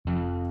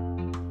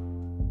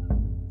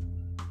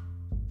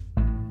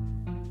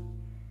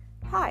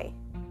Hi,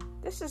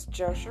 this is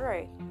Joe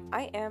Sheree.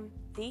 I am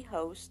the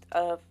host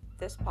of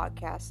this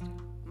podcast,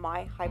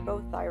 My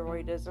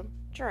Hypothyroidism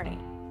Journey.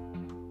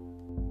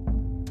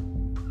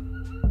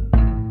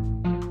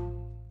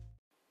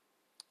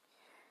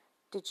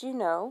 Did you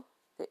know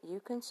that you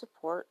can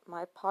support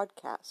my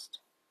podcast?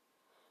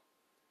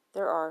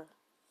 There are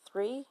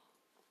 3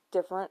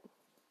 different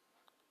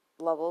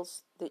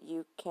levels that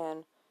you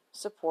can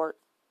support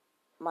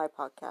my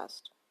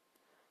podcast.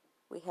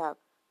 We have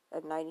a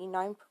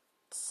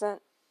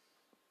 99-cent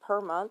per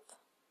month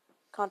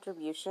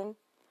contribution.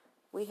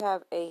 We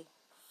have a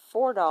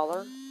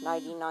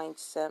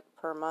 $4.99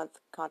 per month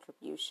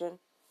contribution.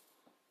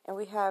 And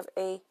we have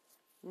a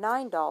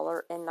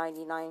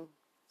 $9.99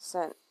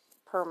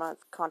 per month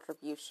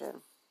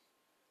contribution.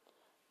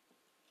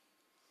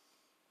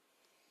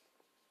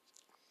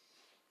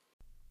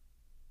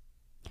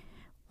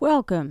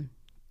 Welcome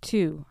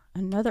to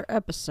another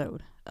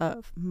episode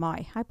of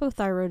My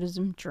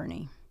Hypothyroidism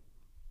Journey.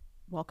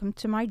 Welcome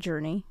to my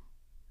journey.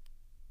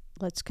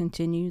 Let's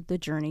continue the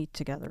journey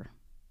together.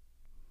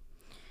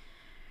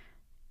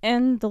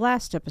 In the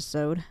last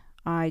episode,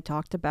 I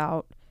talked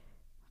about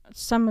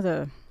some of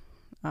the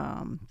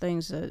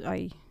things that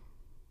I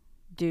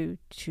do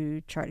to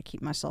try to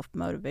keep myself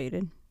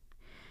motivated.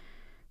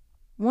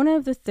 One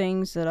of the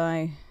things that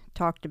I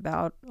talked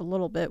about a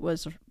little bit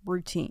was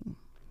routine.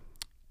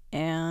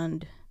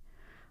 And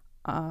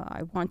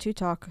I want to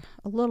talk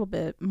a little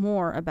bit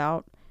more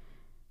about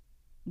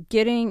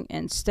getting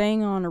and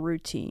staying on a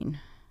routine,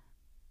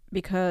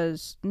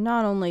 because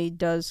not only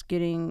does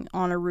getting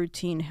on a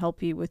routine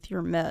help you with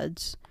your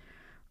meds,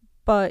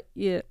 but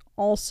it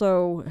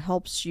also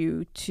helps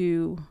you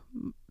to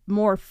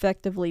more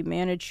effectively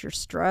manage your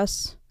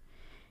stress,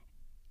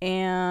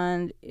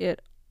 and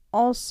it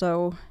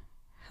also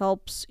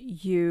helps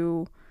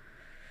you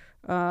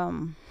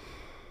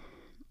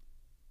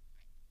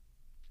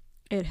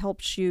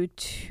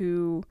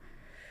to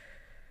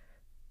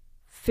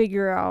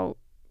figure out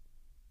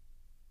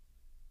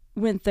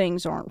when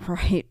things aren't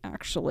right,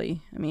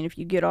 actually. I mean, if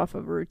you get off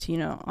of a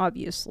routine,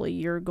 obviously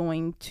you're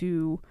going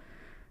to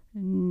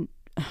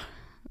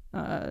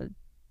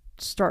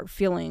start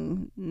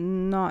feeling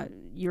not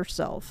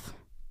yourself.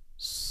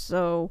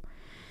 So,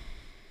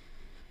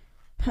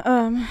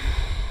 and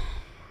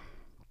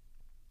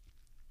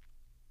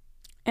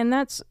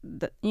that's,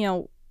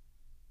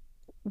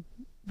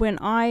 when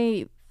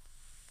I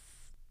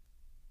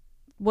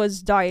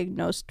was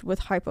diagnosed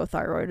with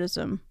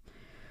hypothyroidism,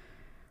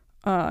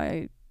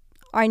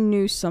 I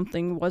knew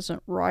something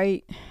wasn't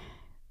right,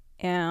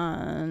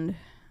 and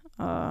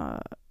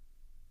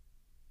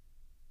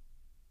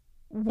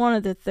one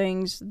of the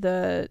things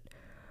that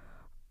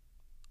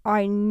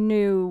I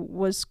knew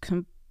was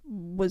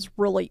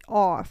really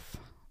off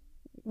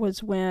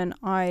was when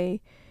I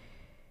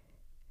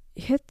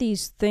hit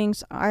these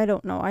things. I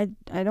don't know. I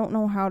don't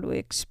know how to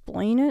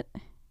explain it,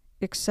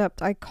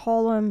 except I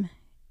call them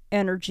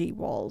energy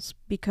walls,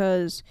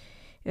 because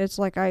it's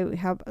like I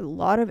have a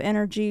lot of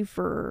energy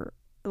for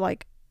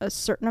like a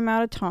certain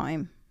amount of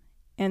time,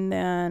 and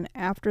then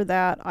after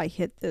that I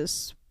hit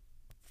this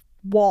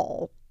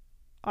wall,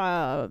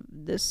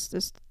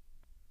 this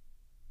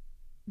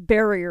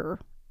barrier,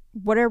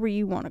 whatever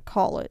you want to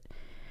call it,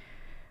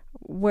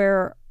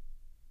 where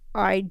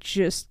I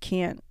just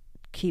can't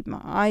keep my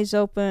eyes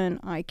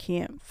open, I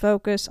can't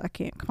focus, I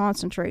can't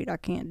concentrate, I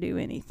can't do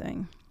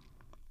anything.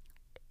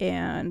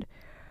 And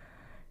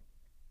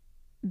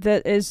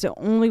that is the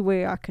only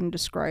way I can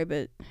describe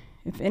it.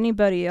 If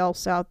anybody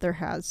else out there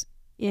has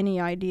any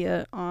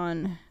idea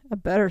on a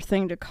better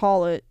thing to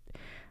call it,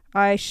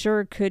 I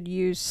sure could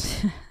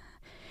use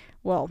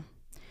well,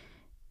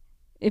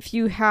 if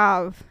you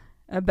have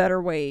a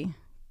better way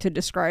to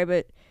describe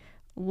it,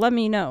 let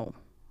me know,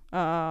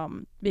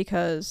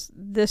 because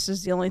this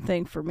is the only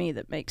thing for me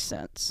that makes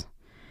sense.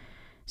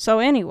 So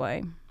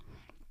anyway,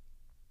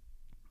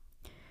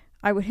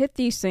 I would hit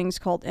these things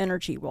called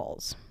energy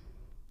walls,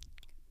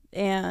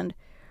 and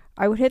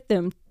I would hit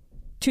them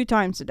 2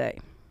 times a day.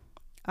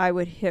 I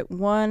would hit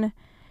one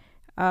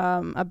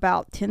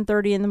about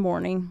 10:30 in the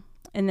morning,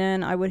 and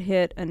then I would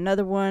hit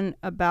another one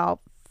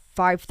about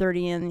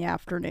 5:30 in the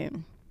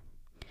afternoon.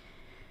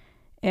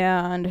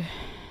 And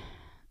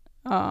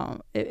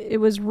it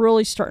was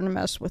really starting to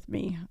mess with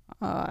me.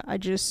 I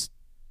just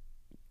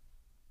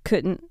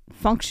couldn't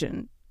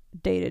function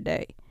day to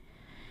day.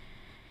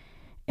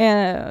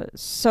 And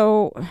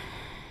so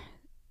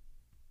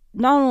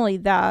not only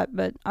that,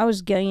 but I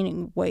was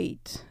gaining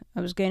weight. I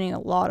was gaining a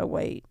lot of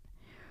weight.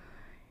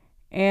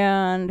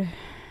 And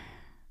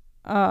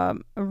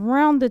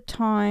around the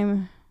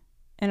time,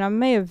 and I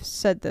may have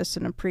said this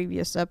in a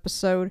previous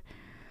episode,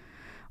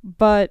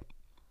 but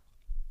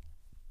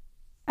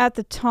at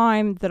the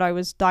time that I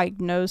was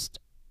diagnosed,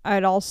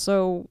 I'd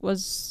also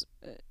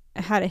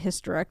had a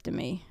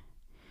hysterectomy.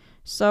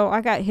 So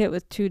I got hit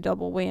with 2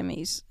 double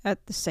whammies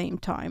at the same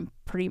time,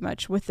 pretty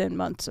much within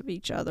months of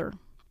each other.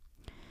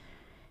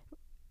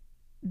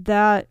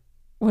 That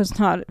was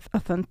not a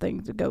fun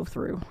thing to go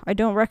through. I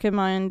don't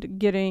recommend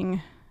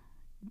getting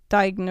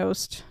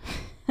diagnosed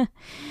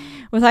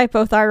with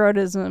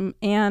hypothyroidism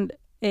and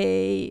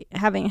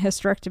having a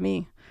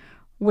hysterectomy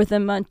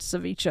within months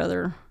of each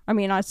other. I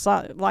mean, I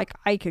saw like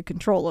I could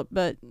control it,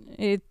 but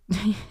it,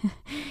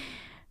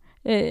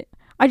 I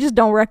just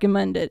don't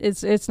recommend it.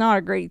 It's not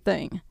a great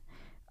thing.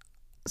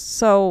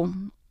 So,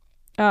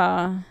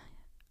 and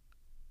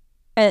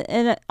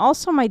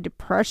also my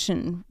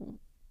depression.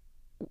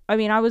 I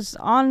mean, I was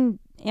on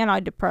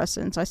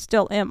antidepressants. I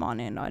still am on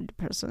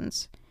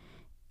antidepressants,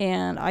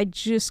 and I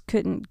just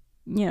couldn't.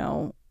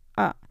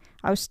 I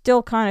was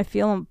still kind of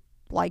feeling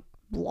like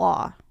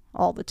blah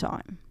all the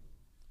time.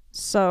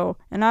 So,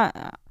 and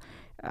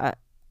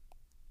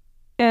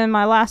in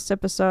my last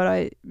episode,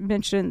 I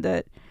mentioned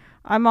that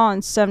I'm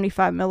on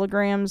 75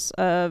 milligrams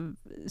of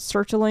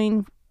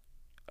sertraline,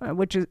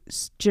 which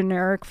is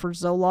generic for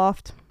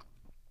Zoloft.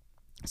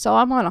 So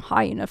I'm on a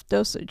high enough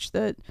dosage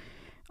that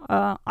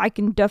I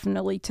can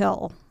definitely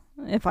tell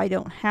if I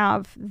don't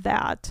have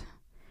that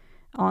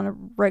on a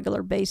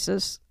regular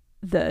basis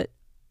that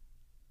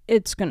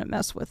it's going to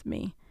mess with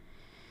me.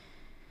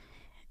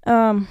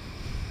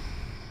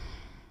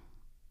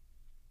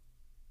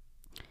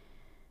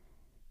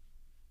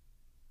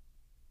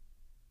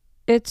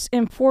 It's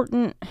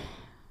important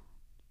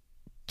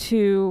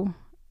to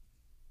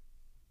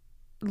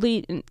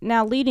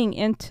leading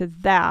into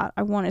that,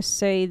 I want to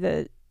say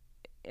that,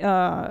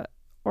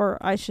 or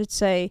I should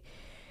say,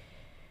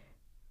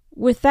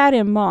 with that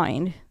in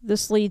mind,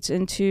 this leads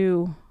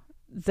into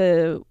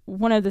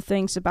one of the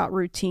things about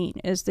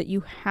routine is that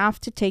you have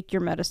to take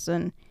your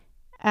medicine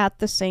at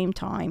the same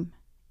time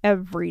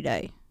every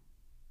day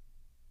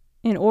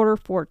in order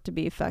for it to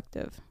be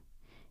effective,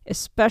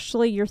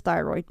 especially your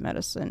thyroid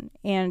medicine.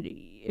 And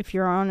if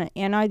you're on an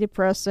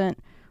antidepressant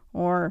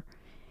or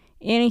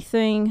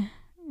anything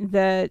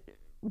that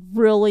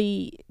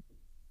really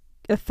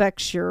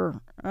affects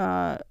your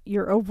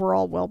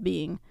overall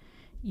well-being,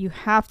 you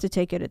have to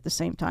take it at the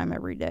same time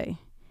every day.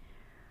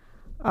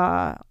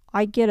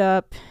 I get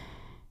up,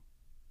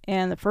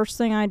 and the first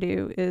thing I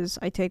do is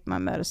I take my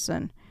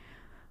medicine.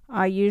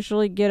 I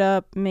usually get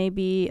up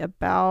maybe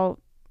about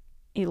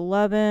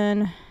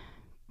 11:50,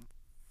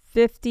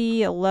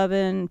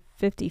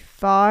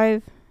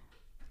 11:55,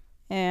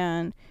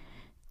 and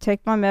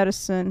take my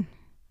medicine,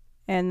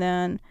 and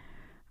then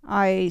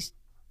I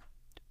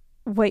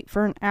wait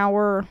for an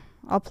hour.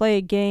 I'll play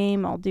a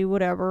game, I'll do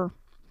whatever,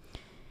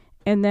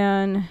 and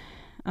then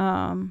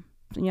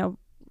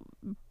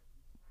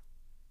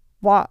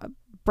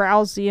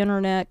browse the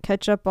internet,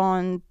 catch up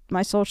on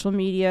my social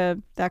media,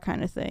 that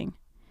kind of thing.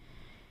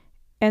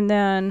 And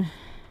then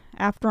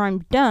after I'm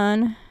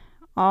done,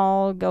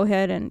 I'll go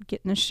ahead and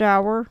get in the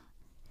shower,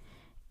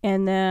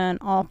 and then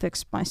I'll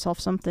fix myself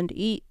something to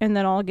eat, and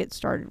then I'll get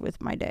started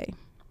with my day.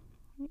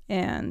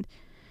 And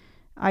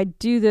I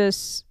do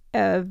this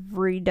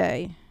every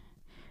day.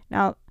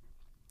 Now,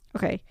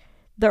 okay,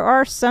 there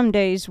are some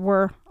days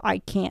where I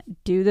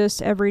can't do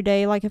this every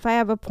day, like if I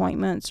have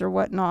appointments or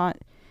whatnot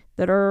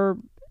that are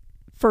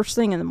first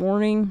thing in the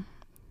morning.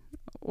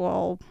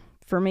 Well,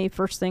 for me,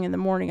 first thing in the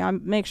morning, I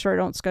make sure I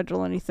don't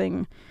schedule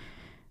anything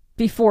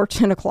before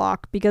 10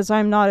 o'clock, because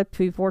I'm not a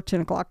before 10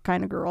 o'clock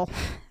kind of girl.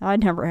 I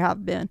never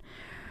have been.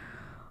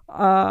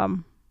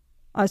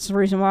 That's the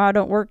reason why I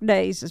don't work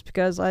days, is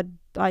because I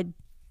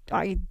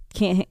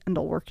can't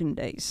handle working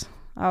days.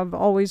 I've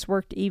always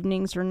worked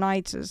evenings or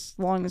nights as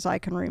long as I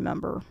can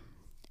remember,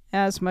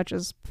 as much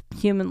as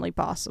humanly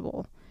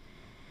possible.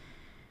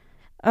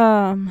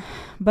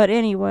 But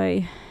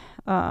anyway,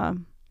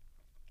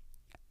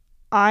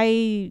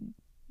 I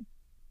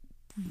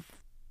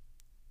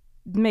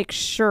make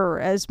sure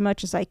as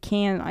much as I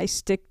can I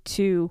stick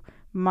to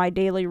my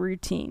daily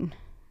routine.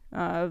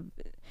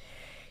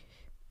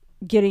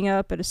 Getting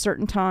up at a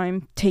certain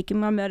time, taking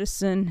my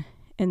medicine,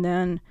 and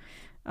then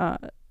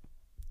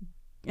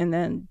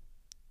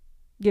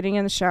getting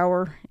in the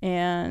shower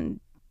and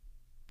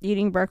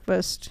eating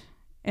breakfast,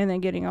 and then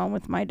getting on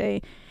with my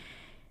day.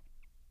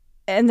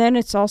 And then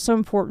it's also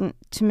important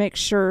to make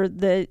sure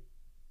that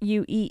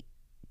you eat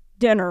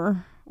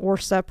dinner or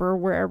supper,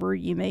 wherever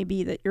you may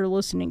be that you're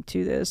listening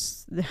to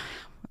this,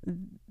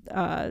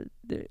 that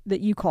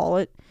you call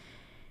it,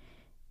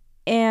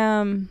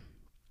 and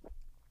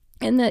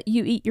that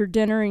you eat your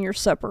dinner and your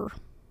supper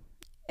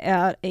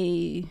at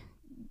a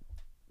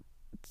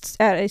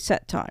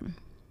set time.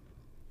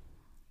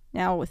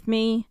 Now with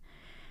me,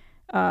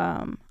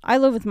 I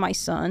live with my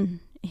son.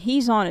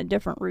 He's on a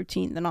different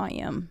routine than I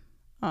am,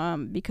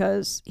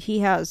 because he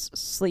has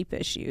sleep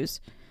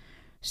issues.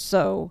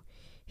 So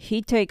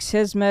he takes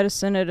his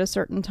medicine at a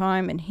certain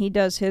time, and he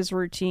does his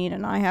routine,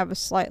 and I have a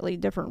slightly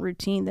different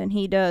routine than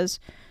he does.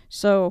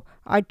 So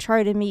I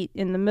try to meet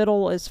in the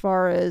middle as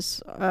far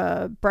as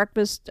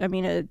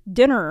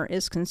dinner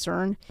is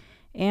concerned,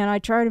 and I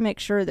try to make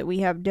sure that we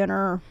have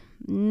dinner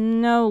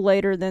no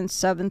later than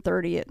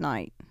 7:30 at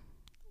night,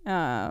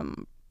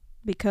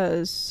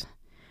 because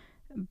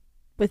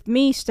with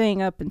me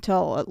staying up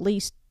until at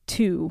least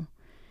 2,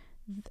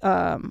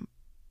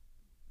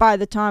 by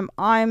the time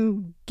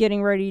I'm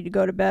getting ready to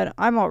go to bed,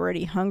 I'm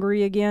already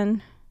hungry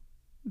again.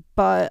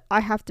 but I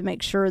have to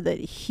make sure that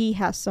he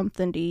has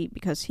something to eat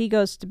because he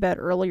goes to bed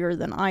earlier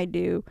than I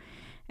do.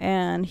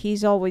 And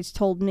he's always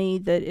told me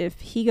that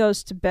if he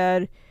goes to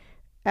bed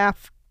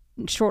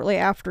shortly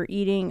after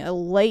eating a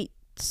late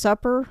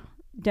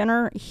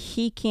dinner,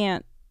 he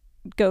can't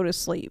go to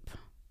sleep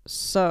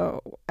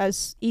so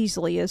as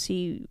easily as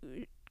he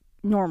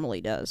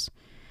normally does.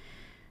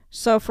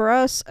 So for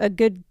us, a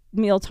good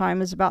meal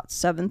time is about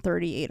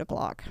 7:30, 8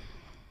 o'clock.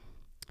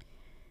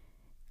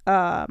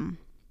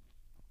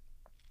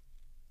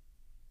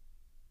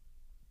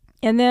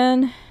 And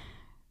then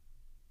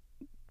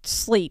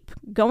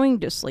going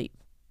to sleep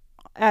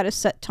at a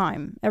set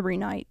time every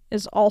night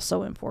is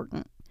also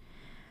important.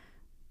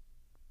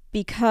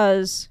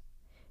 Because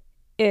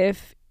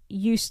if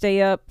you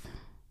stay up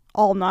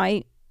all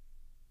night,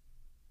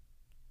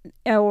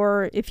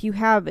 or if you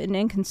have an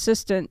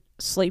inconsistent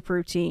sleep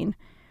routine,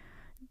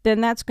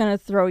 then that's going to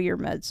throw your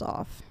meds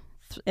off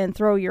and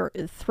throw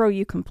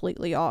you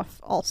completely off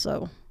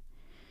also.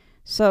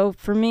 So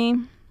for me,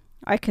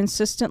 I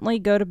consistently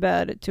go to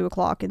bed at 2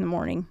 o'clock in the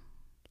morning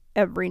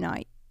every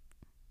night,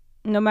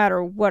 no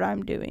matter what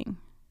I'm doing.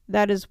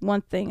 That is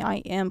one thing I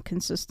am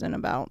consistent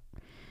about.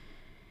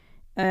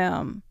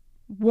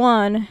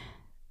 One,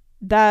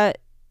 that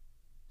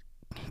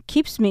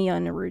keeps me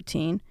on a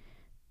routine.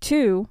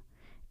 Two,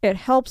 it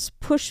helps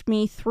push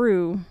me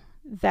through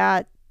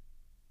that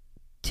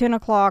 10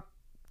 o'clock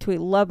to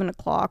 11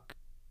 o'clock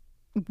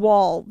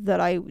wall that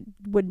I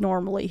would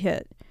normally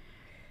hit.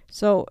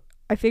 So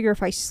I figure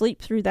if I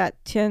sleep through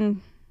that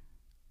 10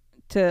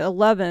 to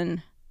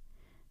 11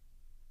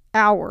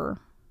 hour,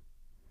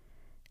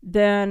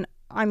 then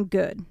I'm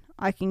good.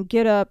 I can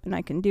get up and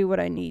I can do what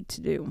I need to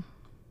do.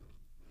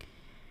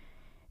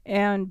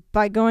 And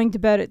by going to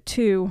bed at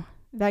 2,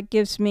 that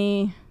gives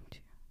me 2,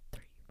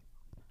 3, 4,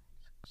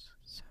 5, 6,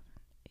 7,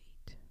 8,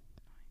 9, 10,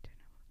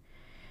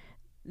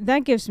 11.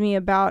 That gives me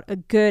about a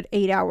good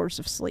 8 hours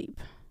of sleep.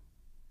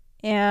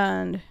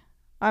 And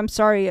I'm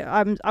sorry,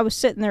 I was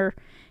sitting there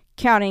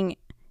counting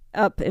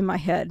up in my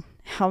head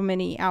how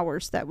many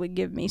hours that would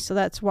give me. So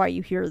that's why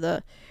you hear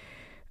the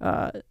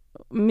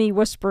me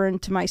whispering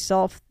to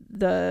myself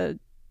the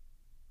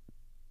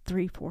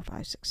 3, 4,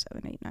 5, 6,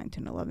 7, 8, 9,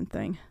 10, 11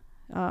 thing.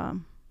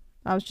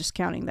 I was just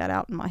counting that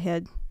out in my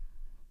head,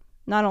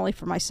 not only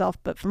for myself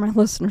but for my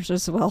listeners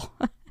as well.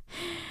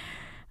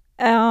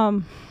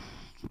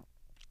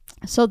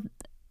 So,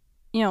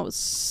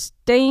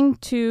 staying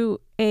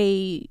to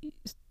a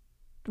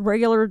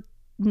regular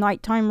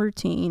nighttime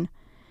routine,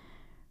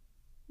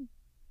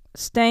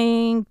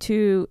 staying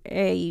to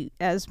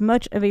as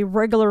much of a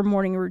regular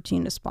morning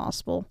routine as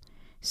possible,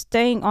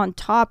 staying on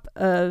top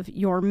of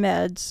your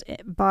meds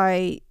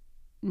by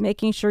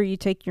making sure you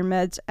take your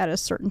meds at a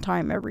certain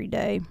time every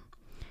day,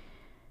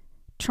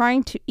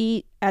 trying to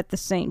eat at the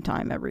same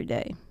time every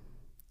day.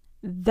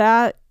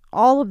 That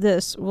all of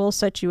this will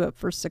set you up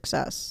for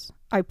success.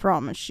 I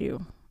promise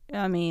you.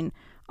 I mean,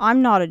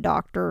 I'm not a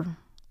doctor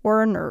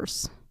or a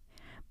nurse,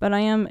 but I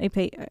am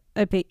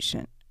a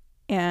patient,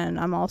 and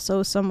I'm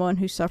also someone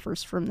who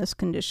suffers from this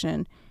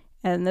condition,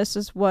 and this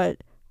is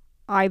what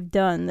I've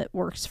done that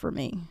works for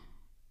me.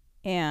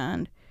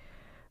 And,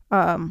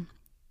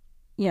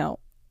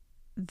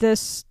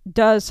 this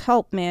does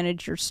help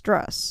manage your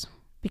stress,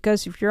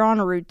 because if you're on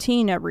a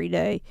routine every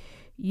day,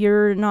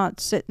 you're not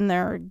sitting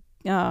there,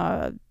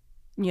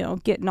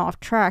 getting off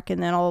track,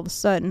 and then all of a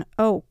sudden,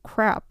 oh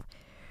crap,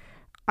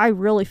 I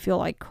really feel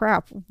like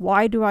crap.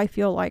 Why do I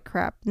feel like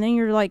crap? And then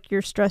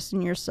you're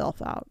stressing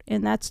yourself out,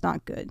 and that's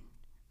not good.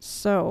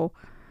 So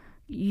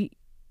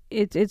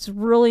it's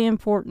really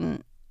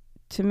important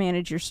to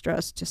manage your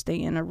stress, to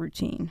stay in a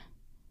routine.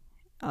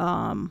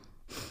 I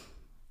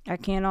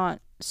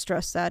cannot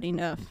stress that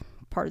enough.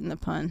 Pardon the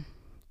pun.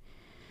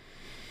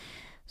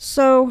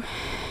 So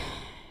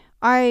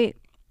I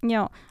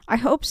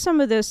hope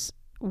some of this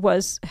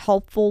was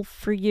helpful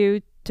for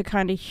you to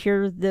kind of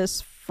hear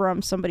this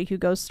from somebody who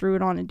goes through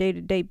it on a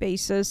day-to-day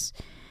basis,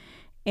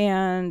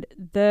 and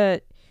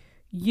that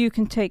you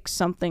can take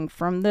something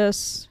from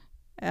this,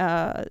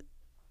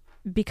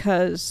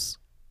 because,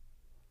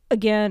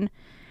 again,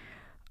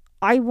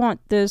 I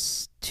want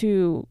this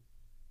to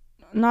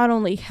not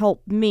only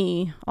help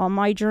me on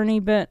my journey,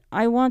 but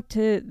I want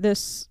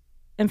this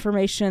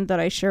information that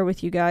I share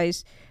with you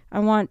guys, I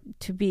want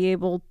to be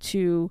able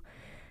to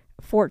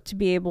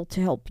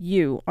help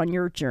you on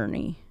your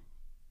journey.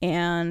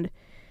 And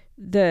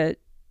that,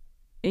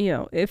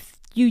 if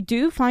you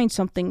do find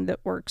something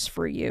that works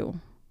for you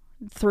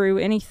through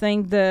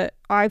anything that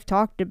I've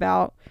talked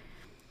about,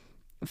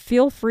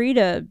 feel free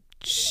to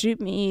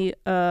shoot me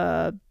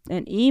an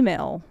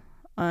email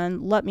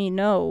and let me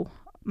know.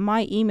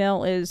 My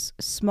email is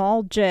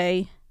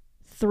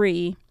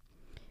smallj3,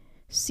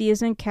 C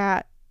as in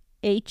cat,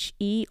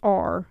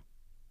 HERAY,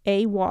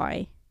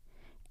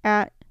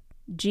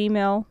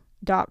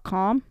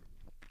 @gmail.com.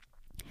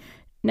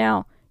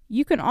 Now,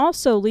 you can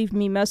also leave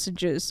me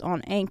messages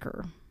on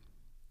Anchor.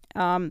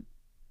 I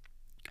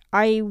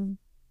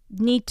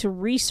need to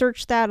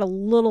research that a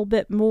little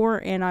bit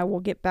more, and I will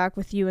get back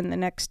with you in the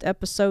next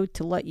episode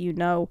to let you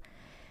know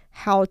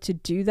how to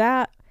do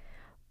that.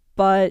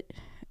 But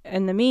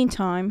in the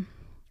meantime,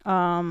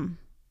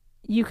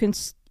 you can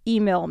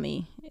email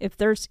me if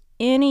there's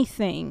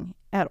anything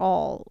at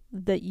all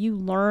that you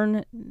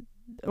learn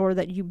or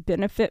that you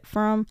benefit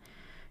from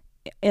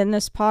in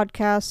this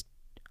podcast.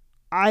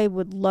 I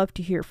would love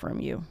to hear from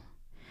you.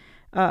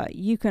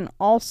 You can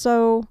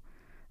also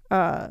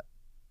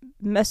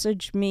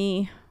message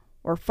me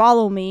or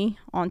follow me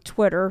on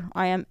Twitter.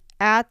 I am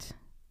at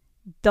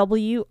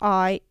WILDHEART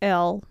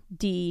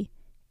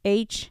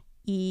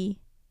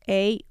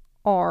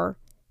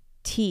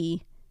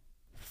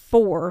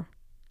 4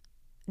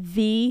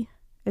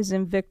 as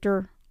in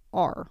Victor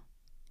R.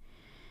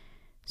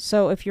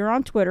 So if you're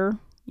on Twitter,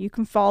 you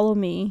can follow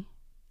me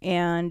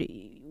and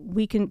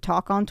we can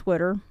talk on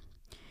Twitter.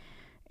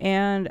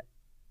 And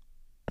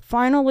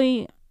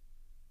finally,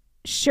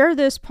 share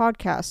this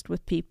podcast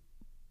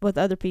with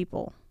other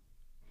people.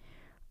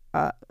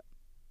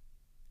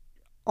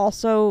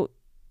 Also,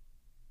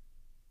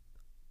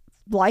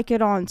 like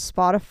it on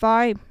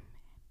Spotify,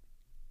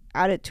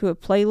 add it to a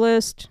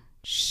playlist,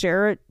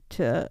 share it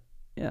to,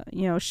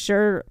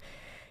 share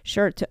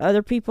it to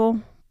other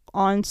people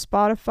on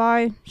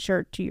Spotify, share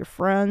it to your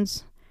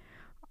friends.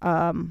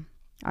 I'm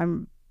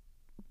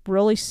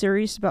really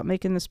serious about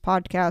making this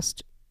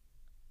podcast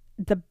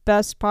the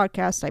best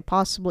podcast I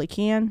possibly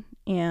can,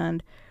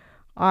 and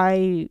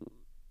I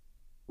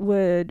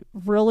would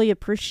really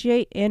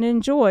appreciate and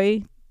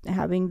enjoy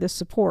having the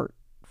support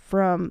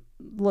from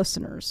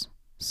listeners.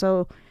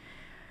 So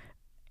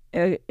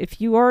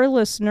if you are a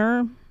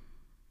listener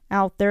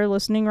out there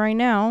listening right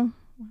now,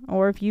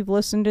 or if you've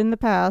listened in the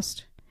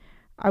past,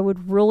 I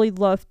would really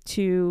love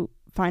to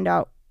find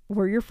out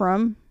where you're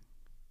from,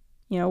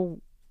 who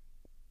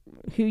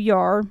you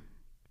are,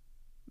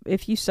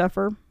 if you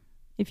suffer,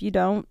 if you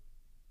don't,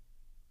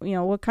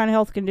 what kind of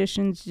health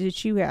conditions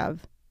did you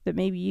have that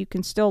maybe you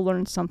can still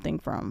learn something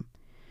from.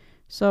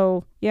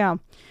 So, yeah,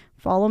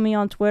 follow me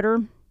on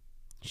Twitter,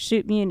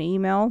 shoot me an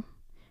email,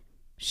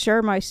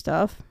 share my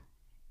stuff,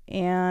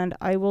 and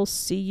I will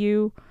see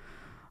you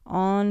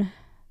on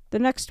the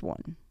next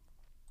one.